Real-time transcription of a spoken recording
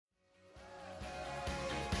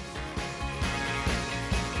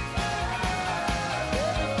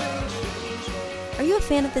you a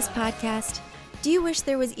fan of this podcast? Do you wish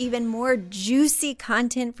there was even more juicy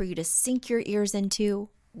content for you to sink your ears into?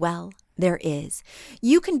 Well, there is.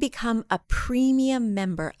 You can become a premium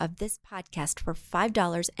member of this podcast for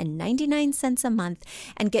 $5.99 a month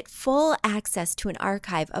and get full access to an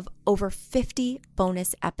archive of over 50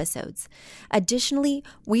 bonus episodes. Additionally,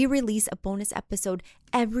 we release a bonus episode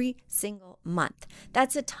every single month.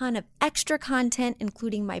 That's a ton of extra content,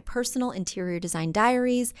 including my personal interior design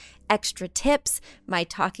diaries, extra tips, my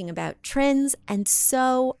talking about trends, and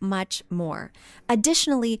so much more.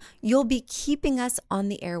 Additionally, you'll be keeping us on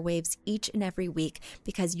the airwaves each and every week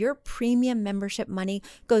because your premium membership money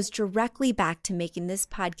goes directly back to making this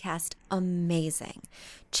podcast amazing.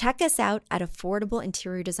 Check us out at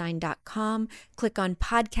affordableinteriordesign.com. Click on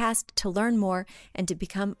podcast to learn more and to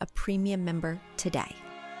become a premium member today.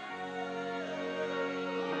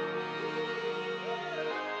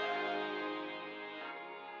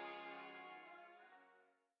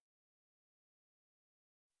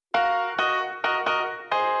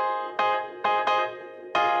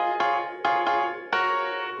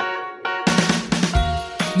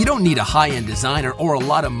 You don't need a high-end designer or a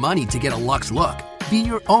lot of money to get a luxe look. Be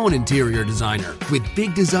your own interior designer with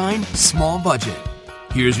big design, small budget.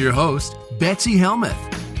 Here's your host, Betsy Helmuth.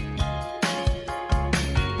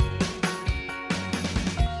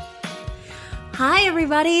 Hi,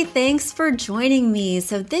 everybody. Thanks for joining me.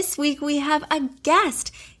 So this week we have a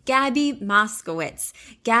guest, Gabby Moskowitz.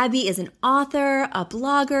 Gabby is an author, a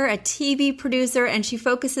blogger, a TV producer, and she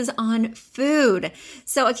focuses on food.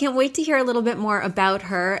 So I can't wait to hear a little bit more about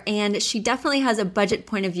her, and she definitely has a budget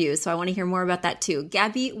point of view, so I want to hear more about that too.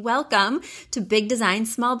 Gabby, welcome to Big Design,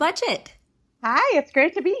 Small Budget. Hi, it's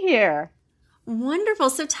great to be here. Wonderful.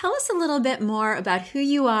 So tell us a little bit more about who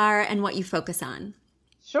you are and what you focus on.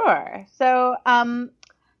 Sure. So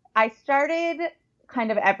I started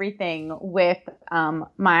kind of everything with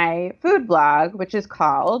my food blog, which is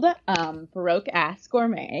called Baroque Ass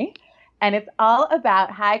Gourmet. And it's all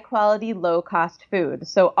about high quality, low cost food.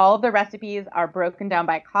 So all of the recipes are broken down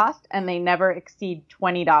by cost and they never exceed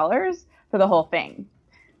 $20 for the whole thing.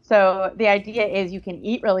 So the idea is you can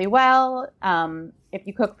eat really well if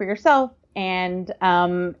you cook for yourself. And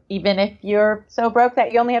even if you're so broke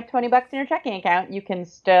that you only have $20 in your checking account, you can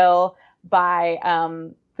still buy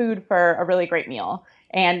food for a really great meal.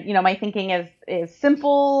 And, you know, my thinking is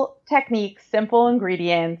simple techniques, simple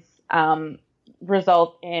ingredients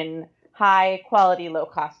result in high quality, low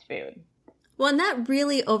cost food. Well, and that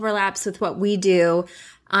really overlaps with what we do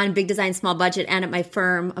on Big Design, Small Budget and at my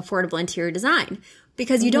firm, Affordable Interior Design,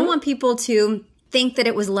 because you don't want people to think that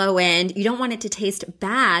it was low end. You don't want it to taste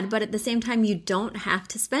bad, but at the same time, you don't have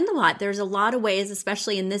to spend a lot. There's a lot of ways,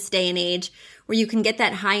 especially in this day and age, where you can get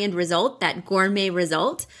that high-end result, that gourmet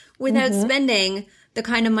result, without spending the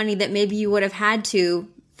kind of money that maybe you would have had to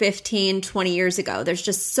 15, 20 years ago. There's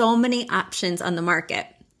just so many options on the market.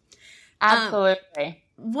 Absolutely.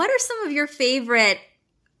 What are some of your favorite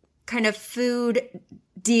kind of food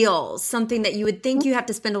deals? Something that you would think you have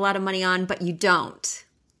to spend a lot of money on, but you don't?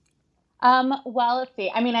 Well, let's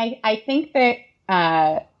see. I mean, I think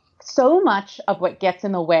that so much of what gets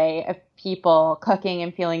in the way of people cooking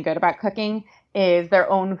and feeling good about cooking is their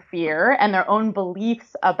own fear and their own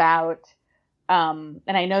beliefs about, and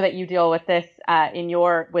I know that you deal with this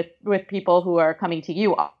with people who are coming to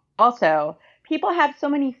you also. People have so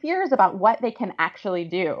many fears about what they can actually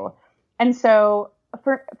do. And so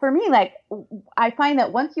for me, like, I find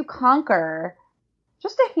that once you conquer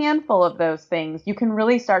just a handful of those things, you can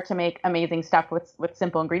really start to make amazing stuff with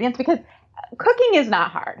simple ingredients, because cooking is not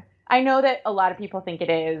hard. I know that a lot of people think it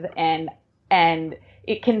is, and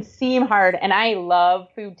it can seem hard. And I love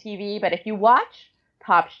food TV, but if you watch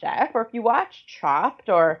Top Chef or if you watch Chopped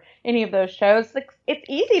or any of those shows, it's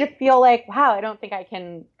easy to feel like, wow, I don't think I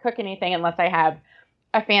can cook anything unless I have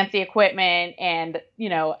a fancy equipment and, you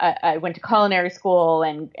know, I went to culinary school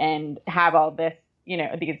and have all this,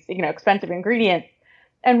 these, expensive ingredients.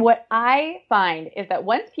 And what I find is that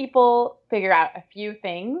once people figure out a few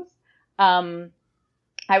things, I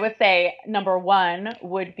would say number one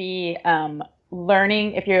would be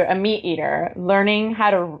learning, if you're a meat eater, learning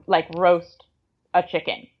how to roast a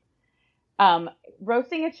chicken.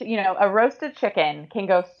 Roasting a roasted chicken can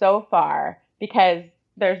go so far because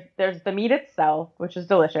there's the meat itself, which is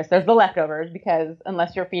delicious. There's the leftovers, because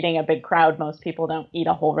unless you're feeding a big crowd, most people don't eat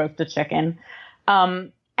a whole roasted chicken.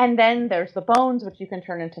 And then there's the bones, which you can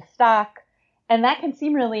turn into stock. And that can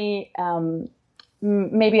seem really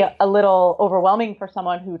maybe a little overwhelming for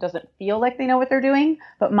someone who doesn't feel like they know what they're doing.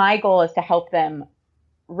 But my goal is to help them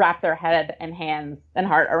wrap their head and hands and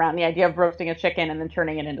heart around the idea of roasting a chicken and then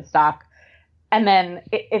turning it into stock. and then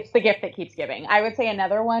it's the gift that keeps giving. I would say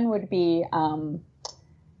another one would be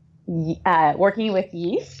working with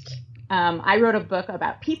yeast. I wrote a book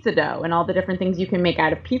about pizza dough and all the different things you can make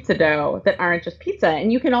out of pizza dough that aren't just pizza.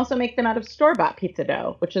 And you can also make them out of store-bought pizza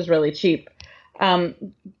dough, which is really cheap.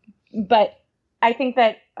 But I think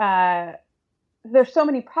that there's so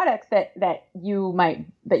many products that you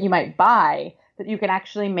might buy that you can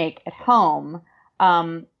actually make at home.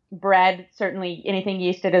 Bread, certainly anything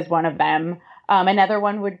yeasted is one of them. Another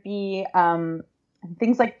one would be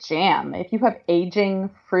things like jam. If you have aging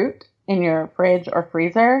fruit in your fridge or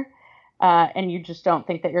freezer, and you just don't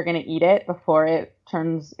think that you're going to eat it before it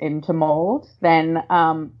turns into mold, then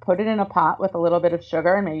put it in a pot with a little bit of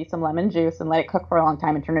sugar and maybe some lemon juice and let it cook for a long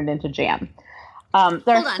time and turn it into jam. Hold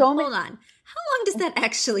on. How long does that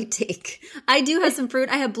actually take? I do have some fruit.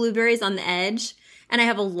 I have blueberries on the edge, and I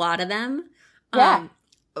have a lot of them. Yeah.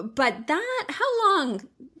 But how long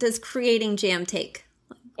does creating jam take?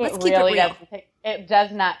 It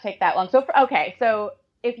does not take that long. So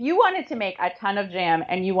if you wanted to make a ton of jam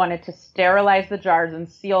and you wanted to sterilize the jars and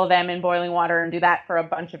seal them in boiling water and do that for a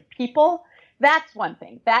bunch of people, that's one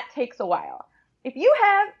thing. That takes a while. If you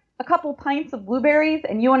have a couple pints of blueberries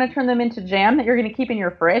and you want to turn them into jam that you're going to keep in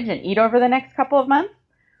your fridge and eat over the next couple of months,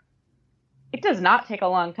 it does not take a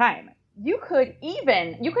long time. You could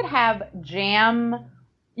have jam.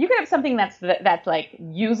 You could have something that's like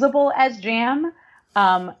usable as jam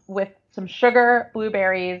with some sugar,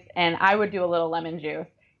 blueberries, and I would do a little lemon juice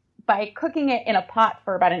by cooking it in a pot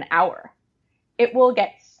for about an hour. It will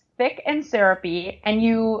get thick and syrupy, and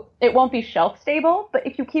it won't be shelf stable, but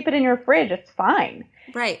if you keep it in your fridge, it's fine.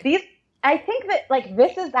 Right. I think that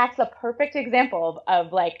that's a perfect example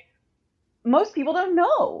of like, most people don't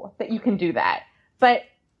know that you can do that, but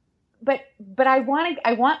I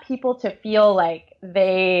want people to feel like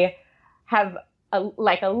they have a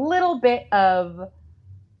little bit of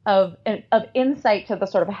insight to the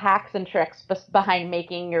sort of hacks and tricks behind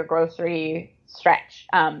making your grocery stretch.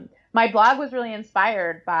 My blog was really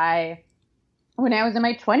inspired by when I was in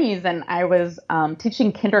my 20s and I was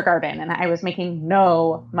teaching kindergarten and I was making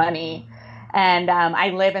no money. And I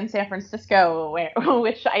live in San Francisco,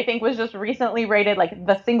 which I think was just recently rated like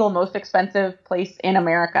the single most expensive place in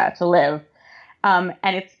America to live. And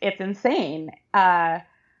it's insane.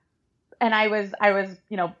 And I was,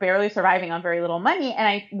 barely surviving on very little money. And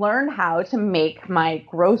I learned how to make my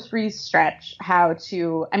groceries stretch,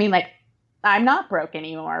 I'm not broke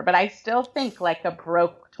anymore, but I still think like a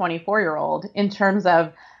broke 24-year-old in terms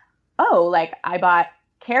of, I bought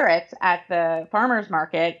carrots at the farmer's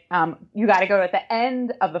market. You got to go at the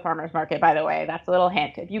end of the farmer's market, by the way. That's a little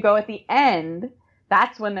hint. If you go at the end,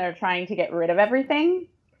 that's when they're trying to get rid of everything.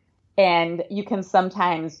 And you can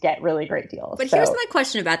sometimes get really great deals. But here's my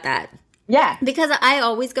question about that. Yeah. Because I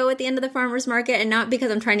always go at the end of the farmer's market, and not because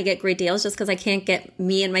I'm trying to get great deals, just because I can't get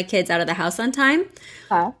me and my kids out of the house on time.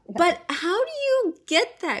 But how do you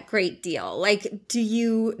get that great deal? Like,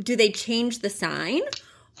 do they change the sign?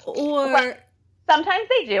 Or well, sometimes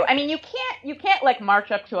they do. I mean, you can't like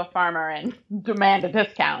march up to a farmer and demand a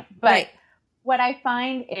discount. But right. What I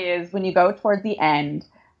find is when you go toward the end,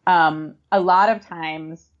 a lot of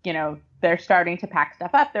times, they're starting to pack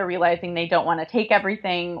stuff up. They're realizing they don't want to take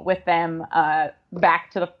everything with them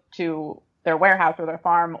back to their warehouse or their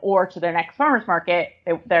farm or to their next farmer's market.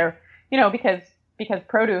 They're because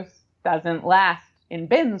produce doesn't last in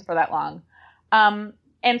bins for that long.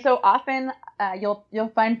 And so often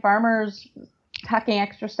you'll find farmers tucking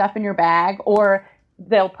extra stuff in your bag, or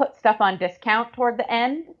they'll put stuff on discount toward the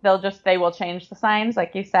end. They will change the signs,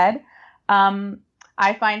 like you said.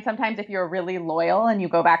 I find sometimes if you're really loyal and you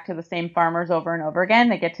go back to the same farmers over and over again,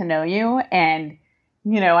 they get to know you. And,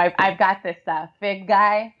 I've got this fig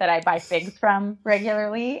guy that I buy figs from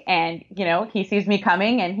regularly. And, he sees me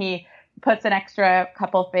coming and he puts an extra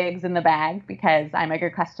couple figs in the bag because I'm a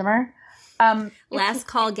good customer. Last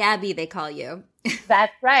call Gabby, they call you.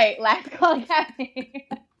 That's right. Last call Gabby.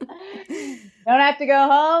 Don't have to go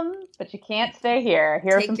home, but you can't stay here.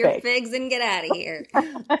 Here's some Take your figs and get out of here.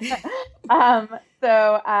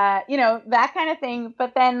 So that kind of thing.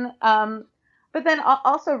 But then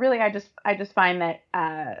also really, I just find that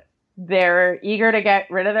they're eager to get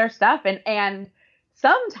rid of their stuff, and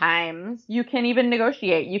sometimes you can even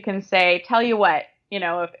negotiate. You can say, tell you what,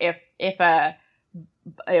 if a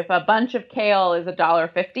bunch of kale is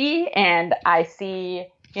 $1.50 and I see,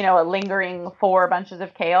 a lingering 4 bunches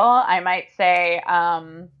of kale, I might say,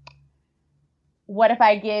 what if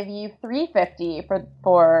I give you $3.50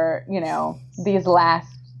 for these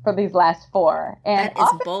last 4? And that is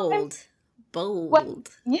bold. Bold.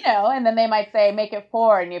 Well, and then they might say, make it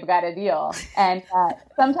 4 and you've got a deal. And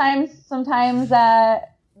sometimes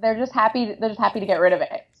they're just happy to get rid of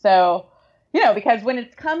it. So, because when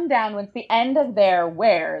it's the end of their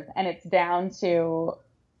wares and it's down to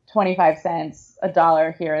 25 cents,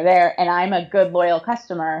 $1 here or there, and I'm a good, loyal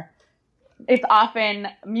customer, it's often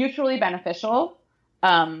mutually beneficial.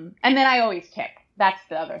 And then I always tip. That's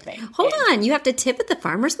the other thing. Hold on. You have to tip at the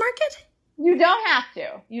farmer's market? You don't have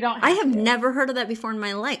to. I have never heard of that before in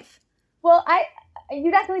my life. Well, you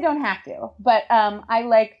definitely don't have to. But I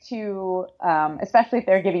like to, especially if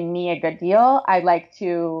they're giving me a good deal, I like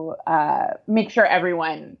to make sure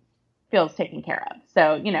everyone feels taken care of.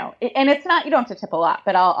 So, and it's not, you don't have to tip a lot,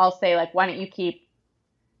 but I'll say, like, why don't you keep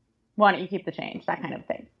the change, that kind of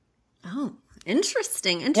thing. Oh,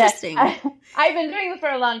 interesting. Yes, I've been doing this for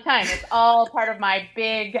a long time. It's all part of my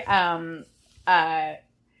big,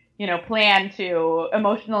 plan to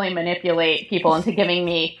emotionally manipulate people into giving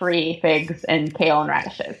me free figs and kale and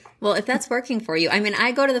radishes. Well, if that's working for you,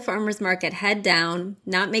 I go to the farmer's market head down,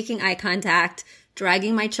 not making eye contact,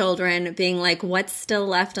 dragging my children, being like, what's still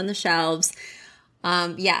left on the shelves?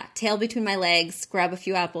 Tail between my legs, grab a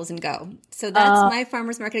few apples and go. So that's my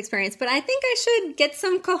farmer's market experience. But I think I should get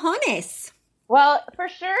some cojones. Well, for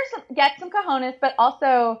sure, get some cojones, but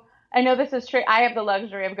also, I know this is true. I have the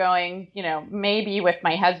luxury of going, maybe with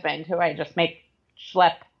my husband, who I just make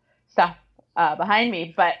schlep stuff behind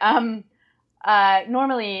me. But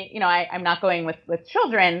normally, I'm not going with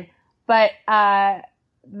children. But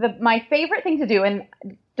my favorite thing to do, and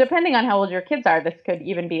depending on how old your kids are, this could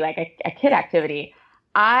even be like a kid activity.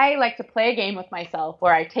 I like to play a game with myself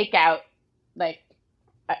where I take out, I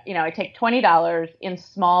take $20 in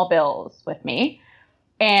small bills with me.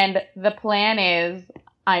 And the plan is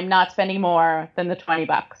I'm not spending more than the $20.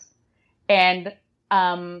 And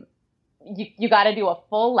you got to do a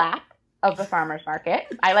full lap of the farmer's market.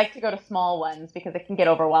 I like to go to small ones because it can get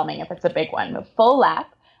overwhelming if it's a big one. A full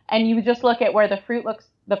lap. And you just look at where the fruit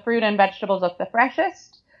and vegetables look the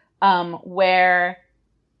freshest, where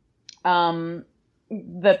the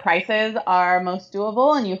prices are most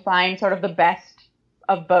doable, and you find sort of the best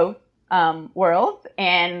of both worlds.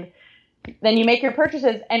 And then you make your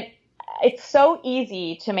purchases. And it's so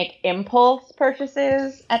easy to make impulse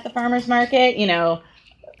purchases at the farmer's market,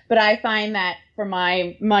 but I find that for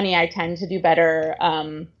my money, I tend to do better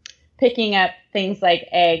picking up things like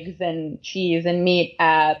eggs and cheese and meat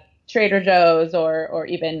at Trader Joe's or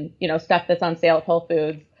even, stuff that's on sale at Whole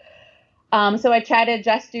Foods. So I try to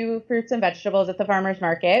just do fruits and vegetables at the farmer's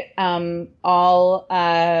market, all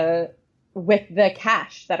with the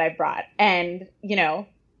cash that I brought. And,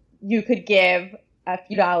 you could give a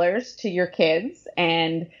few dollars to your kids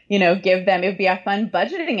and, give them, it would be a fun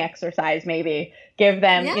budgeting exercise, maybe give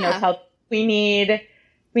them, tell we need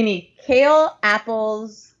kale,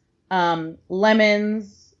 apples,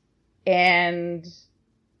 lemons, and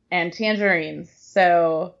tangerines.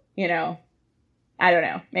 So, I don't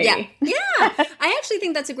know, maybe. Yeah. I actually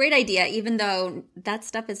think that's a great idea, even though that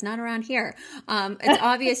stuff is not around here. It's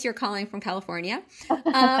obvious you're calling from California. But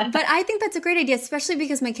I think that's a great idea, especially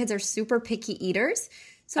because my kids are super picky eaters.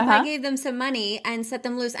 So if I gave them some money and set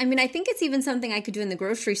them loose, I think it's even something I could do in the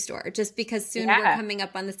grocery store, just because soon we're coming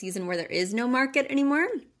up on the season where there is no market anymore,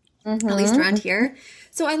 at least around here.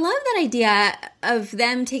 So I love that idea of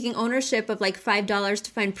them taking ownership of like $5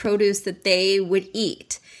 to find produce that they would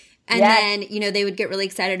eat. And then, they would get really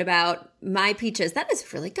excited about my peaches. That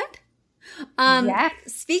is really good.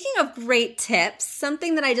 Speaking of great tips,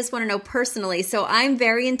 something that I just want to know personally. So I'm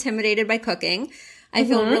very intimidated by cooking. I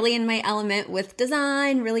feel really in my element with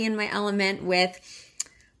design, really in my element with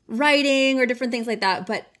writing or different things like that,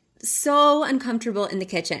 but so uncomfortable in the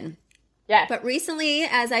kitchen. Yeah. But recently,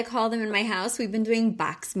 as I call them in my house, we've been doing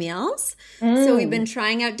box meals. So we've been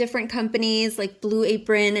trying out different companies like Blue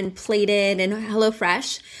Apron and Plated and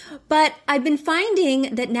HelloFresh. But I've been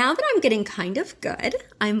finding that now that I'm getting kind of good,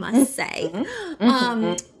 I must say,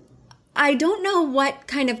 I don't know what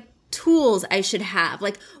kind of tools I should have.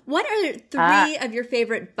 Like, what are 3 of your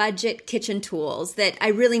favorite budget kitchen tools that I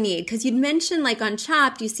really need? Because you'd mentioned, like, on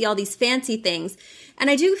Chopped, you see all these fancy things. And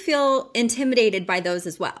I do feel intimidated by those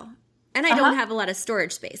as well. And I don't have a lot of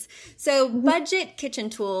storage space. So budget kitchen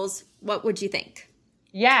tools, what would you think?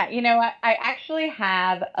 Yeah, I actually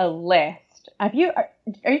have a list. Are you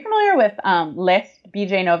familiar with List,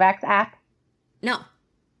 BJ Novak's app? No.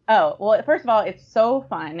 Oh, well, first of all, it's so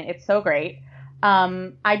fun. It's so great.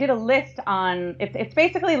 I did a list on, it's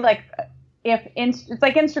basically like, it's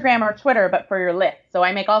like Instagram or Twitter, but for your list. So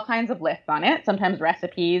I make all kinds of lists on it, sometimes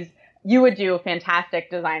recipes. You would do fantastic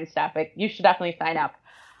design stuff. You should definitely sign up.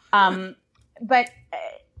 But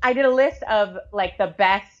I did a list of like the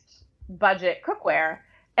best budget cookware,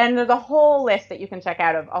 and there's a whole list that you can check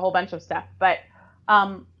out of a whole bunch of stuff. But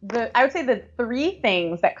I would say the three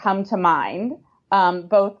things that come to mind,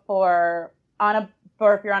 both for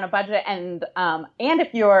if you're on a budget and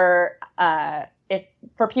if you're if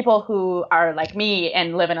for people who are like me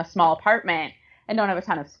and live in a small apartment and don't have a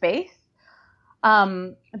ton of space,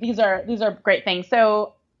 these are great things.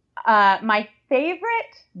 So my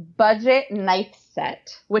favorite budget knife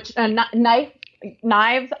set, which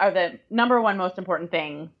knives are the number one most important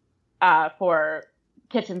thing for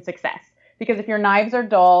kitchen success. Because if your knives are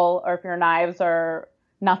dull, or if your knives are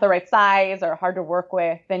not the right size or hard to work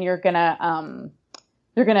with, then you're gonna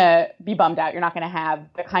be bummed out. You're not gonna have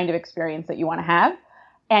the kind of experience that you want to have.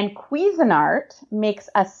 And Cuisinart makes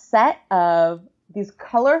a set of these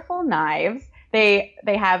colorful knives. They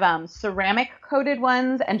have ceramic coated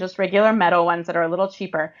ones and just regular metal ones that are a little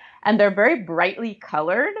cheaper, and they're very brightly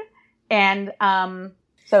colored. And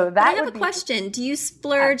so that I have a question. Do you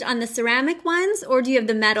splurge on the ceramic ones, or do you have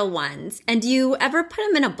the metal ones? And do you ever put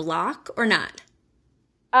them in a block or not?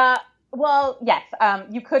 Well, yes.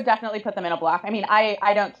 You could definitely put them in a block. I mean,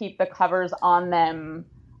 I don't keep the covers on them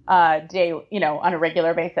on a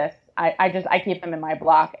regular basis. I keep them in my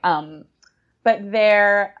block. But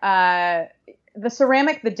they're the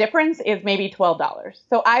ceramic. The difference is maybe $12.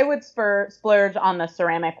 So I would splurge on the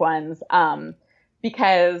ceramic ones.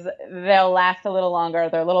 Because they'll last a little longer.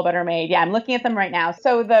 They're a little better made. Yeah, I'm looking at them right now.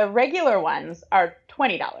 So the regular ones are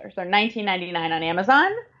 $20. They're $19.99 on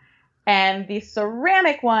Amazon. And the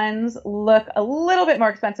ceramic ones look a little bit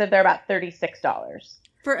more expensive. They're about $36.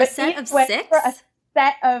 For a set of 6? For a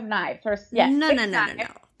set of knives. Yes, No.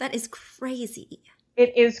 That is crazy.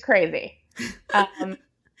 It is crazy.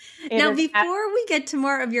 Now, before we get to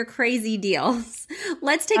more of your crazy deals,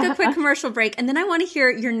 let's take a quick commercial break, and then I want to hear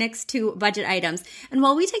your next two budget items. And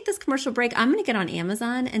while we take this commercial break, I'm going to get on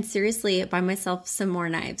Amazon and seriously buy myself some more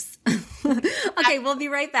knives. Okay, we'll be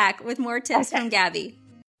right back with more tips from Gabby.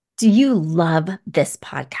 Do you love this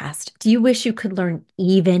podcast? Do you wish you could learn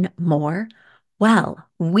even more? Well,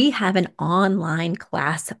 we have an online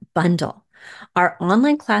class bundle. Our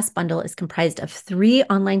online class bundle is comprised of 3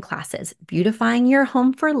 online classes: beautifying your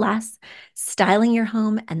home for less, styling your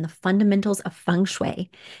home, and the fundamentals of feng shui.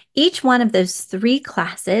 Each one of those 3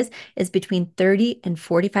 classes is between 30 and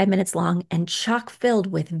 45 minutes long and chock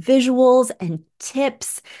filled with visuals and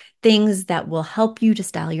tips, things that will help you to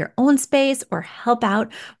style your own space or help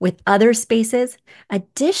out with other spaces.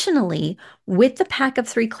 Additionally, with the pack of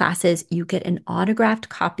 3 classes, you get an autographed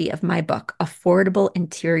copy of my book, Affordable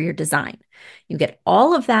Interior Design. You get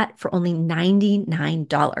all of that for only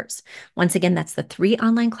 $99. Once again, that's the 3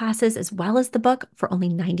 online classes as well as the book for only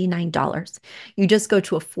 $99. You just go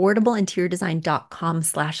to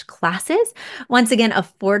affordableinteriordesign.com/classes. Once again,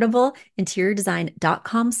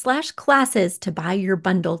 affordableinteriordesign.com/classes to buy your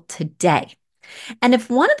bundle today. And if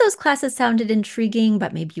one of those classes sounded intriguing,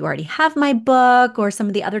 but maybe you already have my book or some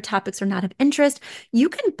of the other topics are not of interest, you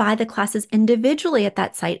can buy the classes individually at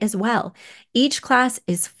that site as well. Each class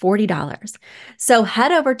is $40. So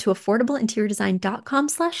head over to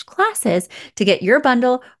affordableinteriordesign.com/classes to get your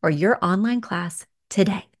bundle or your online class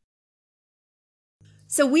today.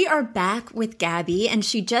 So we are back with Gabby, and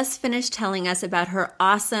she just finished telling us about her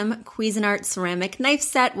awesome Cuisinart ceramic knife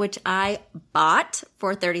set, which I bought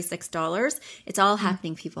for $36. It's all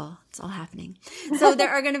happening, people. It's all happening. So there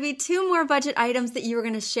are going to be 2 more budget items that you were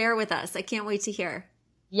going to share with us. I can't wait to hear.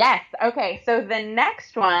 Yes. Okay. So the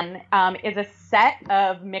next one is a set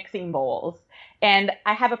of mixing bowls. And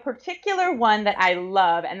I have a particular one that I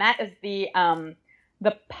love, and that is the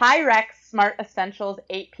Pyrex Smart Essentials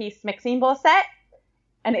 8-piece mixing bowl set.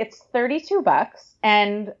 And it's $32.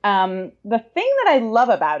 And the thing that I love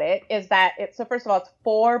about it is that so first of all, it's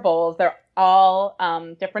 4 bowls. They're all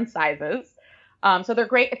different sizes. So they're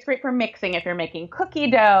great. It's great for mixing if you're making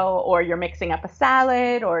cookie dough or you're mixing up a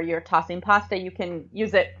salad or you're tossing pasta. You can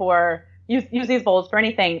use these bowls for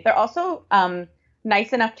anything. They're also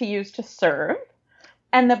nice enough to use to serve.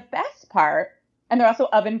 And the best part, and they're also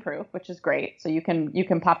oven proof, which is great. So you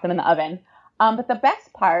can pop them in the oven. But the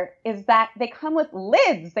best part is that they come with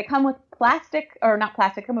lids. They come with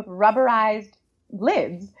come with rubberized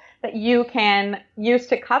lids that you can use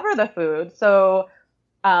to cover the food. So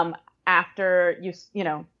after you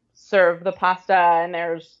serve the pasta and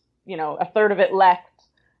there's, a third of it left,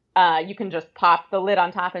 you can just pop the lid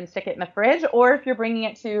on top and stick it in the fridge. Or if you're bringing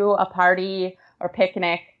it to a party or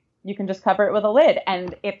picnic, you can just cover it with a lid.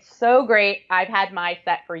 And it's so great. I've had my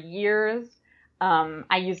set for years.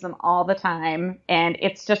 I use them all the time, and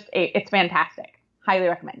it's fantastic. Highly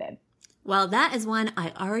recommended. Well, that is one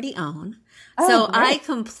I already own. Oh, So great. I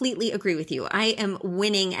completely agree with you. I am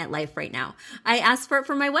winning at life right now. I asked for it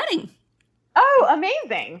for my wedding. Oh,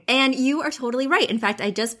 amazing. And you are totally right. In fact,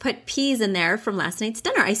 I just put peas in there from last night's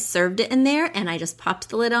dinner. I served it in there and I just popped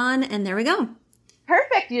the lid on and there we go.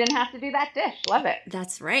 Perfect. You didn't have to do that dish. Love it.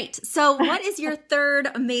 That's right. So what is your third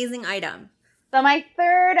amazing item? So my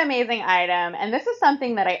third amazing item, and this is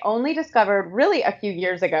something that I only discovered really a few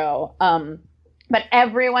years ago, but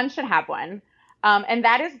everyone should have one. And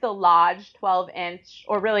that is the Lodge 12-inch,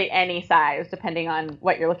 or really any size, depending on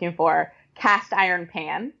what you're looking for, cast iron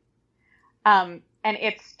pan. And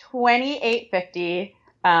it's $28.50.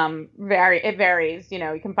 It varies. You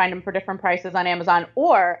know, you can find them for different prices on Amazon,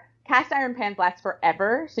 or cast iron pans last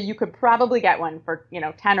forever. So you could probably get one for, $10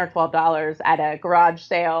 or $12 at a garage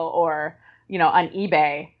sale or, on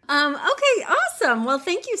eBay. Okay, awesome. Well,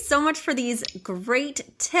 thank you so much for these great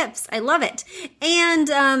tips. I love it.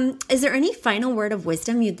 And is there any final word of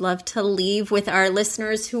wisdom you'd love to leave with our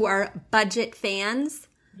listeners who are budget fans?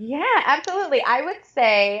 Yeah, absolutely. I would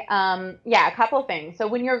say, a couple of things. So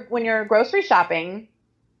when you're grocery shopping,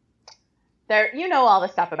 there, all the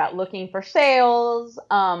stuff about looking for sales,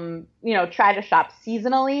 try to shop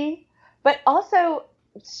seasonally, but also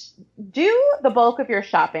do the bulk of your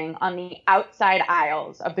shopping on the outside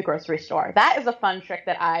aisles of the grocery store. That is a fun trick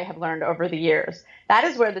that I have learned over the years. That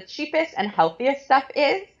is where the cheapest and healthiest stuff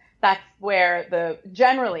is. That's where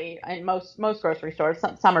generally in most grocery stores,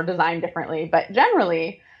 some are designed differently, but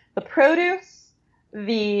generally the produce,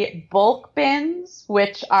 the bulk bins,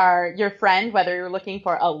 which are your friend, whether you're looking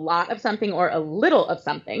for a lot of something or a little of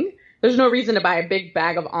something. There's no reason to buy a big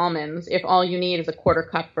bag of almonds if all you need is a quarter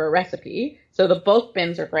cup for a recipe. So the bulk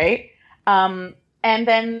bins are great. And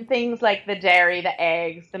then things like the dairy, the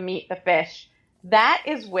eggs, the meat, the fish, that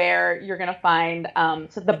is where you're going to find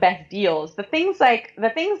the best deals. The things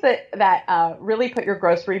that really put your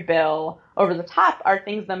grocery bill over the top are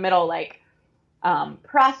things in the middle, like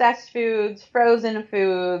processed foods, frozen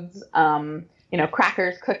foods,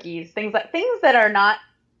 crackers, cookies, things that are not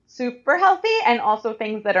super healthy, and also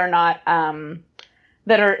things that are not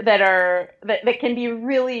that can be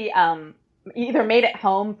really either made at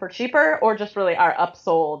home for cheaper or just really are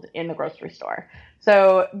upsold in the grocery store.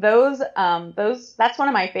 So those that's one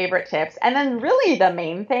of my favorite tips. And then really the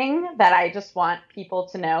main thing that I just want people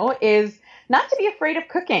to know is not to be afraid of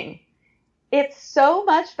cooking. It's so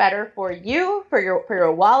much better for you, for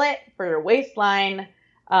your wallet, for your waistline,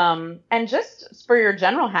 and just for your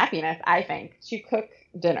general happiness, I think, to cook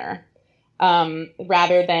dinner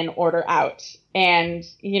rather than order out. And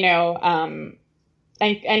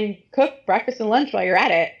and cook breakfast and lunch while you're at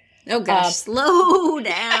it. Oh gosh, slow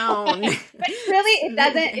down. But really,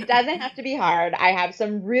 it doesn't have to be hard. I have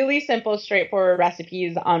some really simple, straightforward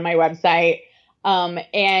recipes on my website.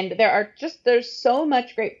 And there's so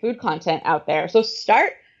much great food content out there. So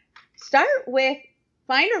start with,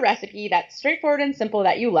 find a recipe that's straightforward and simple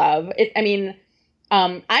that you love. I'm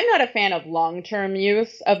not a fan of long-term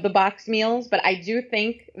use of the box meals, but I do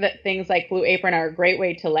think that things like Blue Apron are a great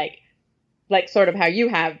way to like sort of how you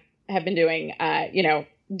have been doing,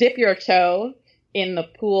 dip your toe in the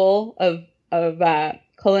pool of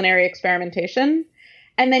culinary experimentation.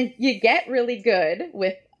 And then you get really good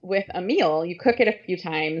with a meal. You cook it a few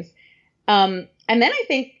times. And then I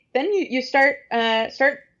think you start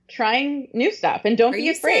trying new stuff, and don't be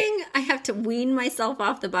afraid. Are you saying I have to wean myself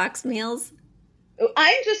off the box meals?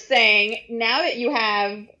 I'm just saying, now that you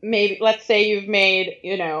have let's say you've made,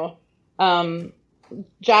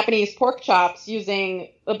 Japanese pork chops using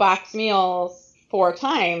the box meals 4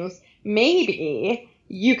 times, maybe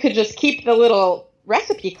you could just keep the little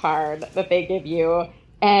recipe card that they give you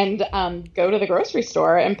and go to the grocery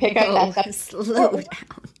store and pick up that stuff. Slow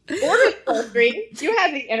down. Order groceries. You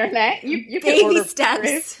have the internet. You can baby order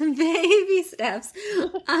steps. Baby steps.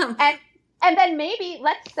 And then maybe,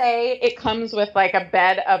 let's say it comes with like a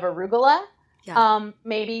bed of arugula. Yeah.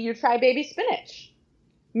 Maybe you try baby spinach.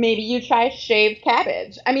 Maybe you try shaved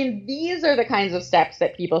cabbage. I mean, these are the kinds of steps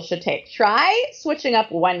that people should take. Try switching up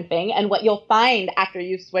one thing, and what you'll find after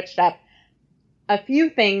you've switched up a few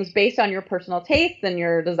things based on your personal tastes and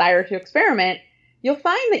your desire to experiment, you'll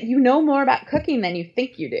find that you know more about cooking than you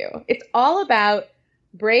think you do. It's all about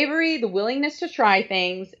bravery, the willingness to try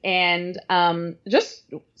things, and as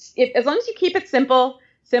long as you keep it simple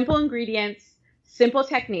ingredients, simple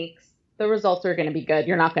techniques, the results are going to be good.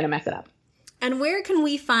 You're not going to mess it up. And where can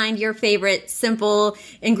we find your favorite simple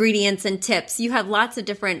ingredients and tips? You have lots of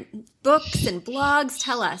different books and blogs.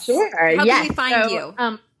 Tell us. Sure. How can we find you?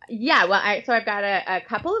 I've got a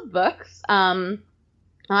couple of books on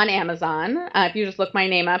Amazon. If you just look my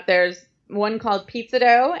name up, there's one called Pizza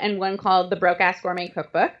Dough and one called The Broke Ass Gourmet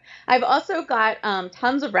Cookbook. I've also got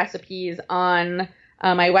tons of recipes on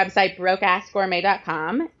my website,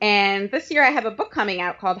 brokeassgourmet.com. And this year I have a book coming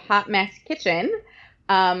out called Hot Mess Kitchen.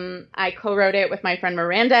 I co-wrote it with my friend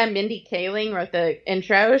Miranda. Mindy Kaling wrote the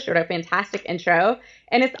intro. She wrote a fantastic intro.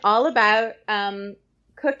 And it's all about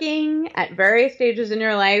cooking at various stages in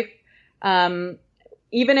your life,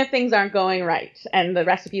 even if things aren't going right. And the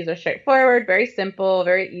recipes are straightforward, very simple,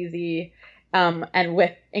 very easy, and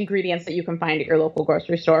with ingredients that you can find at your local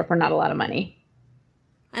grocery store for not a lot of money.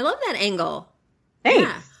 I love that angle. Thanks.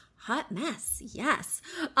 Yeah. Hot mess. Yes.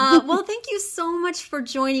 Well, thank you so much for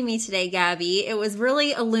joining me today, Gabby. It was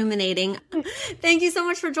really illuminating. Thank you so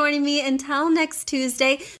much for joining me. Until next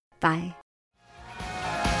Tuesday. Bye.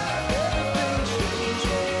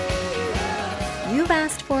 You've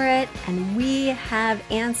asked for it, and we have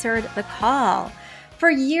answered the call.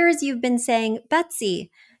 For years, you've been saying,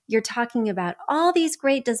 Betsy, you're talking about all these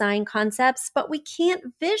great design concepts, but we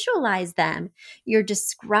can't visualize them. You're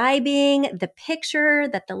describing the picture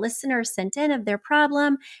that the listener sent in of their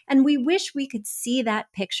problem, and we wish we could see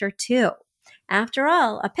that picture too. After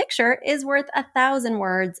all, a picture is worth 1,000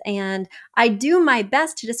 words, and I do my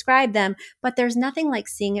best to describe them, but there's nothing like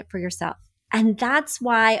seeing it for yourself. And that's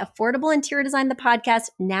why Affordable Interior Design, the podcast,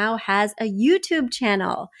 now has a YouTube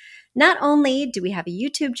channel. Not only do we have a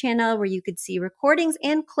YouTube channel where you could see recordings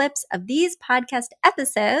and clips of these podcast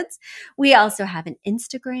episodes, we also have an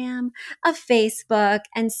Instagram, a Facebook,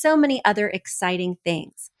 and so many other exciting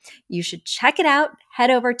things. You should check it out.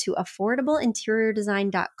 Head over to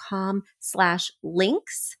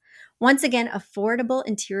affordableinteriordesign.com/links. Once again,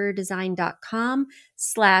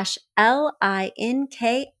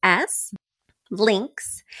 affordableinteriordesign.com/LINKS.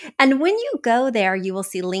 links. And when you go there, you will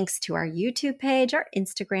see links to our YouTube page, our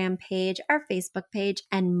Instagram page, our Facebook page,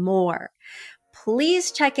 and more.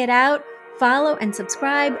 Please check it out, follow and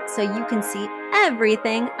subscribe so you can see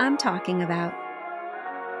everything I'm talking about.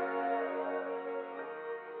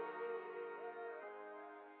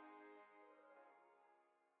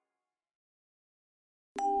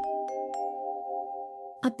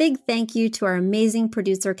 A big thank you to our amazing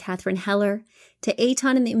producer, Catherine Heller, to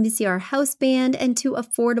Aton and the MVCR House Band, and to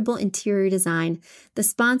Affordable Interior Design, the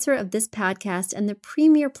sponsor of this podcast and the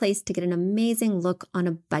premier place to get an amazing look on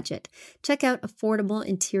a budget. Check out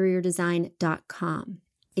affordableinteriordesign.com.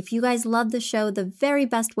 If you guys love the show, the very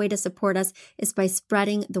best way to support us is by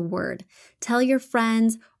spreading the word. Tell your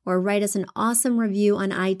friends or write us an awesome review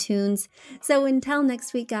on iTunes. So until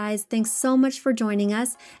next week, guys, thanks so much for joining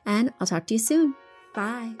us, and I'll talk to you soon.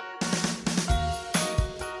 Bye.